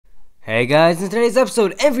Hey guys, in today's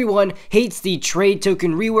episode, everyone hates the trade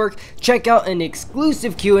token rework. Check out an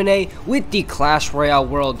exclusive Q&A with the Clash Royale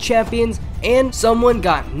World Champions, and someone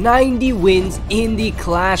got 90 wins in the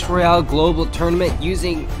Clash Royale Global Tournament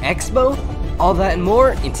using Expo. All that and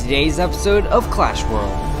more in today's episode of Clash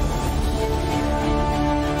World.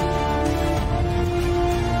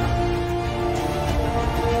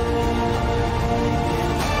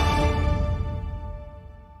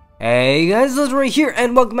 Hey guys, it's right here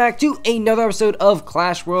and welcome back to another episode of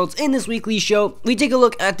Clash Worlds. In this weekly show, we take a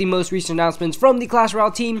look at the most recent announcements from the Clash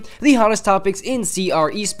Royale team, the hottest topics in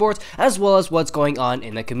CR eSports, as well as what's going on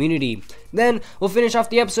in the community. Then, we'll finish off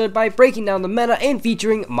the episode by breaking down the meta and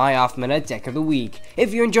featuring my off-meta deck of the week.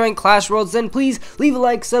 If you're enjoying Clash Worlds, then please leave a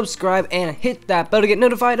like, subscribe, and hit that bell to get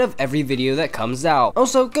notified of every video that comes out.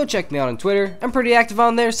 Also, go check me out on Twitter. I'm pretty active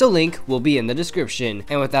on there, so link will be in the description.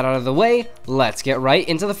 And with that out of the way, let's get right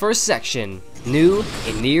into the first section. New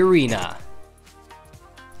in the arena.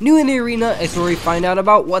 New in the arena is where we find out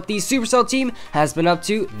about what the SUPERCELL team has been up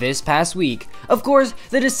to this past week. Of course,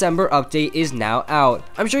 the December update is now out.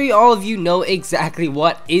 I'm sure all of you know exactly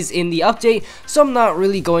what is in the update, so I'm not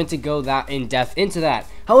really going to go that in depth into that.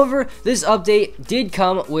 However, this update did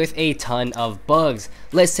come with a ton of bugs.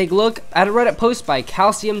 Let's take a look at a Reddit post by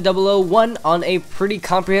Calcium001 on a pretty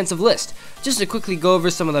comprehensive list. Just to quickly go over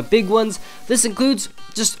some of the big ones, this includes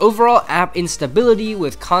just overall app instability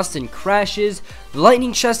with constant crashes, the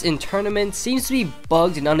lightning chest in tournaments seems to be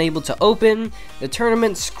bugged and unable to open, the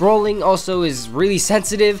tournament scrolling also is really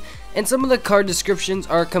sensitive, and some of the card descriptions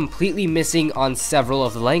are completely missing on several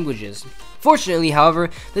of the languages. Fortunately, however,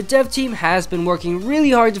 the dev team has been working really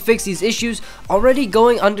hard to fix these issues, already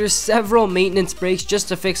going under several maintenance breaks just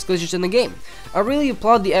to fix glitches in the game. I really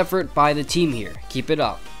applaud the effort by the team here. Keep it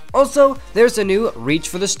up. Also, there's a new Reach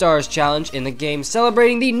for the Stars challenge in the game,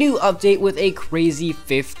 celebrating the new update with a crazy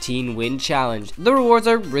 15-win challenge. The rewards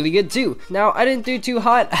are really good too. Now, I didn't do too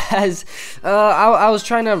hot as I was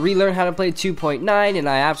trying to relearn how to play 2.9 and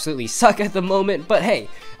I absolutely suck at the moment, but hey,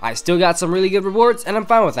 I still got some really good rewards and I'm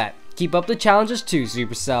fine with that. Keep up the challenges too,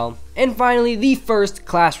 SUPERCELL. And finally, the first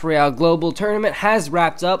Clash Royale Global Tournament has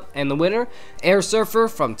wrapped up, and the winner, Air Surfer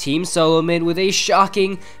from Team Solo Mid with a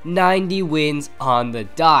shocking 90 wins on the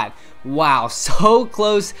dot. Wow, so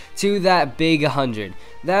close to that big 100.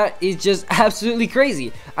 That is just absolutely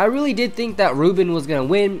crazy. I really did think that Ruben was going to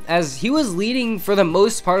win, as he was leading for the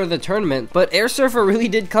most part of the tournament, but Air Surfer really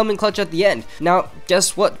did come in clutch at the end. Now,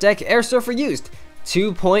 guess what deck Air Surfer used?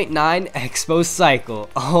 2.9 Expo Cycle.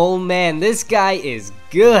 Oh man, this guy is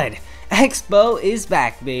good. Expo is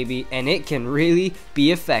back, baby, and it can really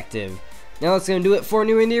be effective. Now that's gonna do it for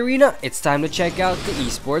New in the Arena. It's time to check out the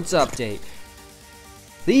eSports update.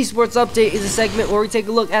 The eSports update is a segment where we take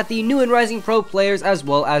a look at the new and rising pro players as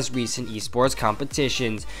well as recent eSports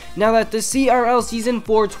competitions. Now that the CRL Season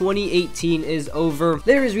 4 2018 is over,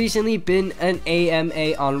 there has recently been an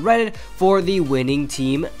AMA on Reddit for the winning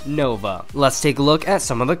team, Nova. Let's take a look at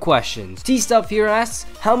some of the questions. T-Stuff here asks,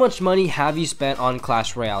 how much money have you spent on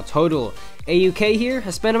Clash Royale total? AUK here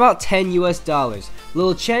has spent about $10 US.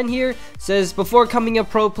 Lil Chen here says, before becoming a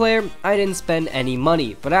pro player, I didn't spend any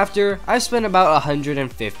money, but after, I've spent about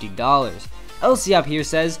 $150. LCOP here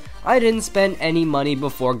says, I didn't spend any money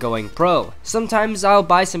before going pro. Sometimes I'll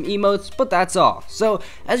buy some emotes, but that's all. So,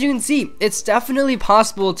 as you can see, it's definitely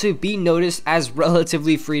possible to be noticed as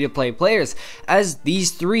relatively free-to-play players, as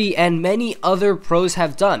these three and many other pros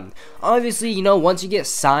have done. Obviously, you know, once you get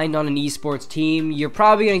signed on an esports team, you're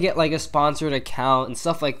probably gonna get like a sponsored account and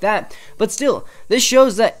stuff like that, but still, this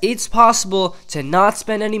shows that it's possible to not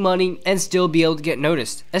spend any money and still be able to get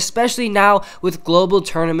noticed, especially now with global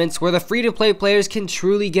tournaments where the free-to-play players can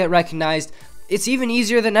truly get recognized. It's even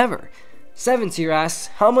easier than ever. Sevens here asks,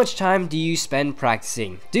 how much time do you spend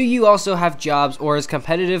practicing? Do you also have jobs, or is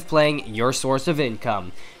competitive playing your source of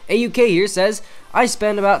income? AUK here says, I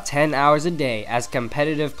spend about 10 hours a day, as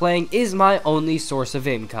competitive playing is my only source of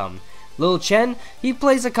income. Lil Chen, he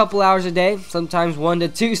plays a couple hours a day, sometimes 1 to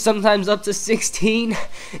 2, sometimes up to 16.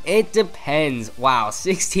 It depends. Wow,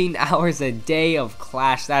 16 hours a day of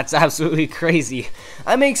Clash, that's absolutely crazy.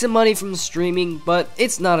 I make some money from streaming, but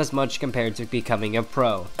it's not as much compared to becoming a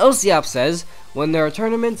pro. LCOP says, when there are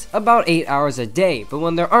tournaments, about 8 hours a day, but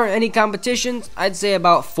when there aren't any competitions, I'd say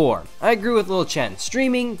about 4. I agree with Lil Chen,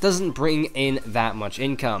 streaming doesn't bring in that much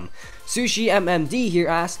income. Sushi MMD here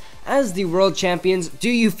asks, as the world champions, do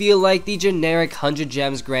you feel like the generic 100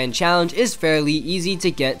 gems grand challenge is fairly easy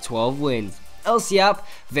to get 12 wins? LCOP,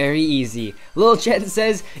 very easy. Lil Chen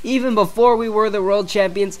says, even before we were the world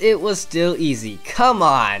champions, it was still easy. Come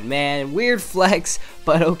on, man, weird flex,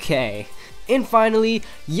 but okay. And finally,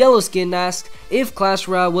 Yellow Skin asks, if Clash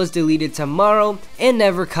Royale was deleted tomorrow and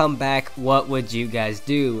never come back, what would you guys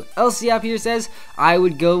do? LCAP here says, I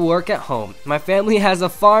would go work at home. My family has a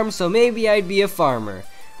farm, so maybe I'd be a farmer.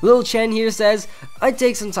 Lil Chen here says, I'd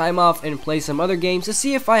take some time off and play some other games to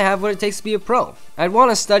see if I have what it takes to be a pro. I'd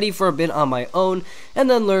want to study for a bit on my own and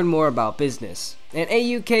then learn more about business. And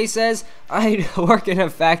AUK says, I'd work in a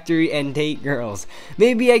factory and date girls.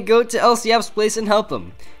 Maybe I'd go to LCF's place and help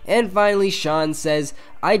him. And finally, Sean says,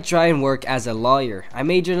 I'd try and work as a lawyer. I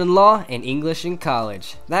majored in law and English in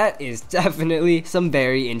college. That is definitely some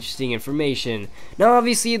very interesting information. Now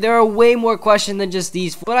obviously there are way more questions than just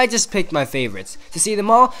these, but I just picked my favorites. To see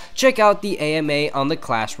them all, check out the AMA on the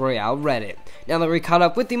Clash Royale Reddit. Now that we're caught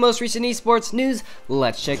up with the most recent esports news,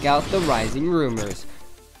 let's check out the rising rumors.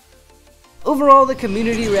 Overall, the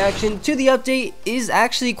community reaction to the update is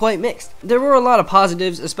actually quite mixed. There were a lot of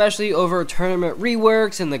positives, especially over tournament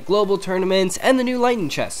reworks and the global tournaments and the new lightning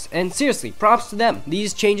chests. And seriously, props to them.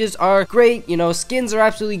 These changes are great, skins are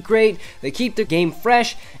absolutely great, they keep the game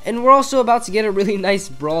fresh, and we're also about to get a really nice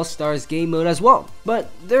Brawl Stars game mode as well.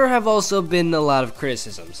 But there have also been a lot of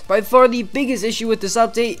criticisms. By far the biggest issue with this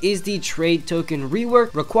update is the trade token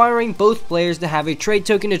rework, requiring both players to have a trade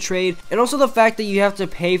token to trade, and also the fact that you have to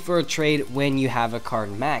pay for a trade when you have a card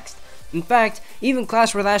maxed. In fact, even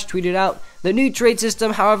Clash with Ash tweeted out, the new trade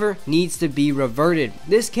system, however, needs to be reverted.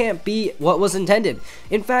 This can't be what was intended.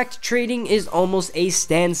 In fact, trading is almost a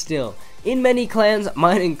standstill. In many clans,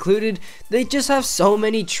 mine included, they just have so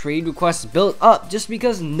many trade requests built up just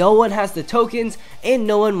because no one has the tokens and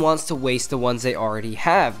no one wants to waste the ones they already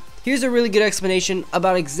have. Here's a really good explanation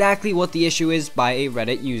about exactly what the issue is by a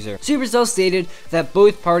Reddit user. SUPERCELL stated that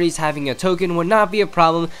both parties having a token would not be a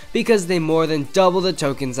problem because they more than double the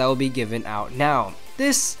tokens that will be given out now.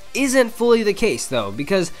 This isn't fully the case though,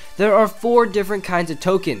 because there are 4 different kinds of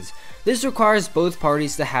tokens. This requires both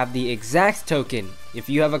parties to have the exact token. If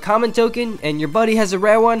you have a common token and your buddy has a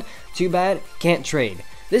rare one, too bad, can't trade.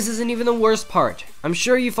 This isn't even the worst part. I'm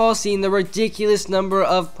sure you've all seen the ridiculous number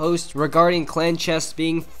of posts regarding clan chests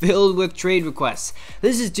being filled with trade requests.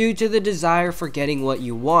 This is due to the desire for getting what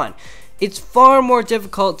you want. It's far more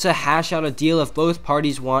difficult to hash out a deal if both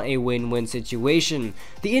parties want a win-win situation.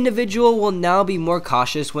 The individual will now be more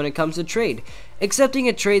cautious when it comes to trade. Accepting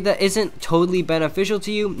a trade that isn't totally beneficial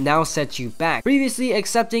to you now sets you back. Previously,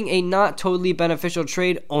 accepting a not totally beneficial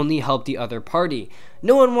trade only helped the other party.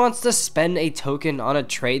 No one wants to spend a token on a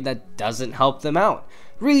trade that doesn't help them out.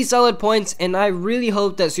 Really solid points, and I really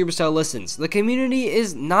hope that SUPERCELL listens. The community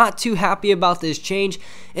is not too happy about this change,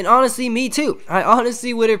 and honestly, me too. I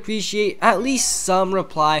honestly would appreciate at least some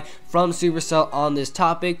reply from SUPERCELL on this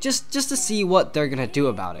topic, just to see what they're gonna do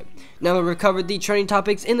about it. Now that we've covered the trending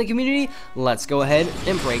topics in the community, let's go ahead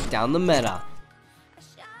and break down the meta.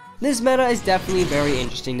 This meta is definitely very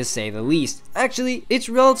interesting to say the least. Actually, it's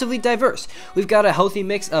relatively diverse. We've got a healthy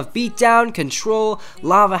mix of Beatdown, Control,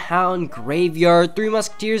 Lava Hound, Graveyard, Three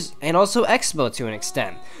Musketeers, and also Expo to an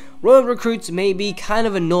extent. Royal Recruits may be kind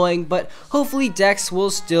of annoying, but hopefully decks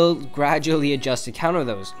will still gradually adjust to counter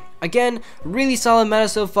those. Again, really solid meta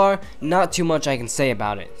so far, not too much I can say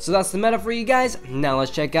about it. So that's the meta for you guys. Now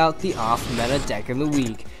let's check out the off-meta deck of the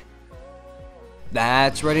week.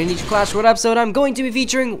 That's right, in each Clash Royale episode, I'm going to be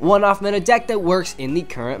featuring one off-meta deck that works in the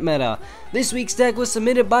current meta. This week's deck was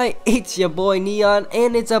submitted by It's Your Boy Neon,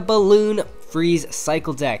 and it's a Balloon Freeze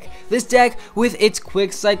Cycle deck. This deck, with its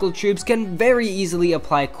quick cycle troops, can very easily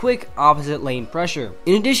apply quick opposite lane pressure.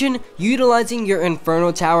 In addition, utilizing your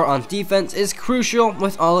Inferno Tower on defense is crucial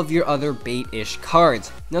with all of your other bait-ish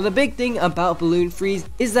cards. Now the big thing about Balloon Freeze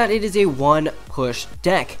is that it is a one-push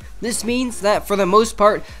deck. This means that for the most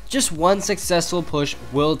part, just one successful push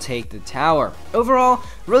will take the tower. Overall,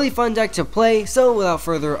 really fun deck to play, so without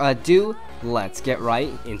further ado, let's get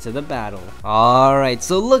right into the battle. Alright,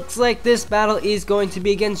 so looks like this battle is going to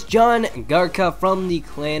be against John Garca from the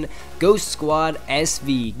clan Ghost Squad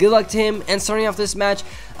SV. Good luck to him, and starting off this match,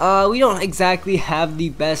 we don't exactly have the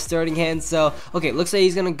best starting hand, so okay, looks like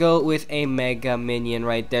he's gonna go with a Mega Minion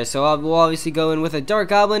right there, so we'll obviously go in with a Dark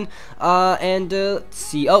Goblin, and let's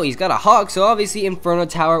see, oh, he's got a Hawk, so obviously Inferno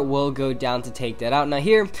Tower will go down to take that out. Now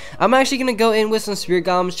here, I'm actually gonna go in with some Spirit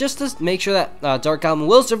Goblins just to make sure that Dark Goblin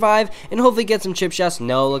will survive, and hopefully get some chip shots.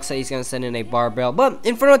 No, looks like he's gonna send in a Barbell, but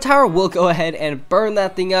Inferno Tower will go ahead and burn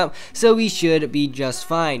that thing up, so we should be just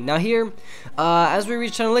fine. Now here, as we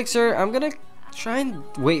reach 10 elixir, I'm gonna try and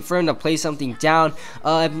wait for him to play something down.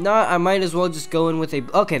 If not, I might as well just go in with a...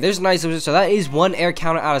 Okay, there's a nice... So that is one air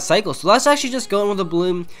counter out of cycle. So let's actually just go in with a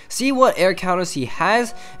balloon, see what air counters he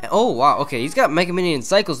has. Oh, wow. Okay, he's got Mega Minion in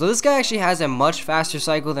cycle. So this guy actually has a much faster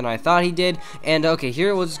cycle than I thought he did. And, okay,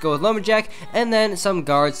 here we'll just go with Lumberjack. And then some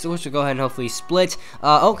guards, which will go ahead and hopefully split.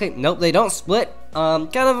 Okay, nope, they don't split.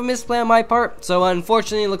 Kind of a misplay on my part, so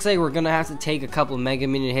unfortunately it looks like we're gonna have to take a couple of Mega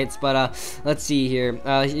Minion hits, but let's see here.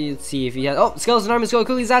 Let's see if he has... Oh, Skeleton Arm is going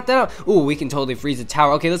quickly, zap that out. Ooh, we can totally freeze the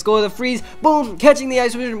tower. Okay, let's go with a freeze. Boom, catching the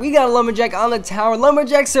Ice Wizard. We got a Lumberjack on the tower.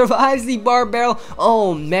 Lumberjack survives the bar barrel.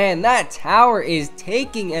 Oh man, that tower is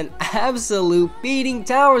taking an absolute beating.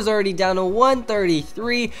 Tower's already down to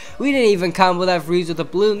 133. We didn't even combo that freeze with a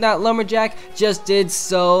balloon. That Lumberjack just did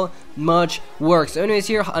so much work. So anyways,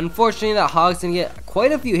 here unfortunately that Hog's gonna get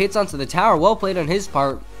quite a few hits onto the tower. Well played on his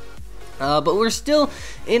part. But we're still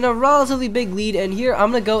in a relatively big lead, and here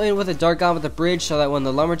I'm gonna go in with a Dark Goblin with the bridge so that when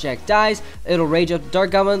the Lumberjack dies, it'll rage up the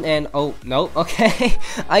Dark Goblin. And oh no, okay,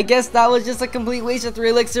 I guess that was just a complete waste of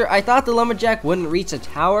 3 elixir. I thought the Lumberjack wouldn't reach the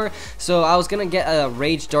tower, so I was gonna get a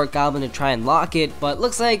rage Dark Goblin to try and lock it, but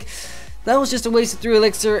looks like that was just a waste of 3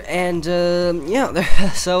 elixir, and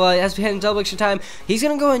yeah, so as we head into double elixir time, he's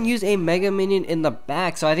going to go and use a Mega Minion in the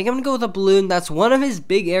back, so I think I'm going to go with a balloon. That's one of his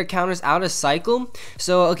big air counters out of cycle.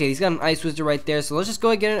 So, okay, he's got an Ice Wizard right there, so let's just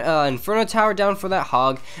go and get an Inferno Tower down for that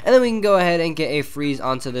Hog, and then we can go ahead and get a freeze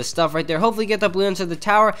onto this stuff right there. Hopefully get the balloon into the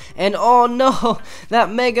tower, and oh no,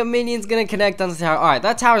 that Mega Minion's going to connect onto the tower. Alright,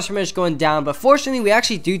 that tower's finished going down, but fortunately we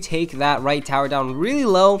actually do take that right tower down really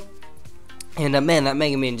low. And man, that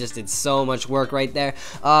Mega Minion just did so much work right there.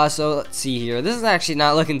 So let's see here. This is actually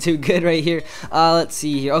not looking too good right here. Let's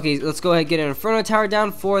see here. Okay, let's go ahead and get an Inferno Tower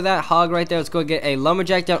down for that Hog right there. Let's go and get a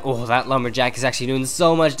Lumberjack down. Oh, that Lumberjack is actually doing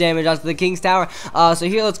so much damage onto the King's Tower. So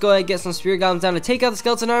here, let's go ahead and get some Spirit Goblins down to take out the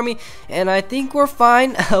Skeleton Army. And I think we're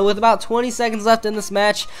fine with about 20 seconds left in this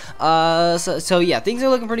match. So yeah, things are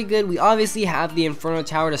looking pretty good. We obviously have the Inferno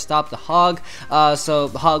Tower to stop the Hog. So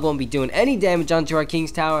the Hog won't be doing any damage onto our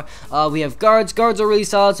King's Tower. We have guards are really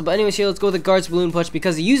solid. So but anyways, here let's go with the guards balloon push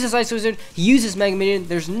because he uses Ice Wizard, he uses Mega Minion.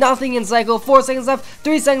 There's nothing in cycle. 4 seconds left,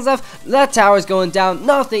 3 seconds left. That tower's going down,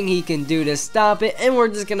 nothing he can do to stop it, and we're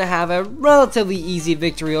just gonna have a relatively easy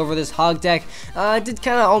victory over this Hog deck. Did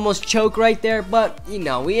kind of almost choke right there, but you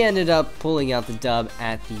know, we ended up pulling out the dub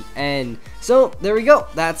at the end. So there we go,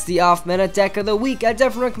 that's the off meta deck of the week. I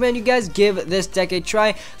definitely recommend you guys give this deck a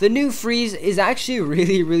try. The new freeze is actually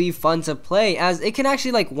really fun to play, as it can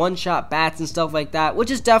actually like one-shot bats and stuff like that, which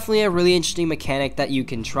is definitely a really interesting mechanic that you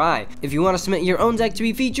can try. If you want to submit your own deck to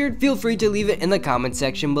be featured, feel free to leave it in the comment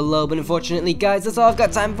section below. But unfortunately guys, that's all I've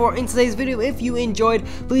got time for in today's video. If you enjoyed,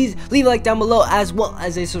 please leave a like down below, as well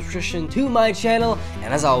as a subscription to my channel.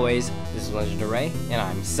 And as always, this is Legendaray, and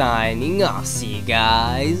I'm signing off. See you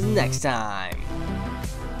guys next time.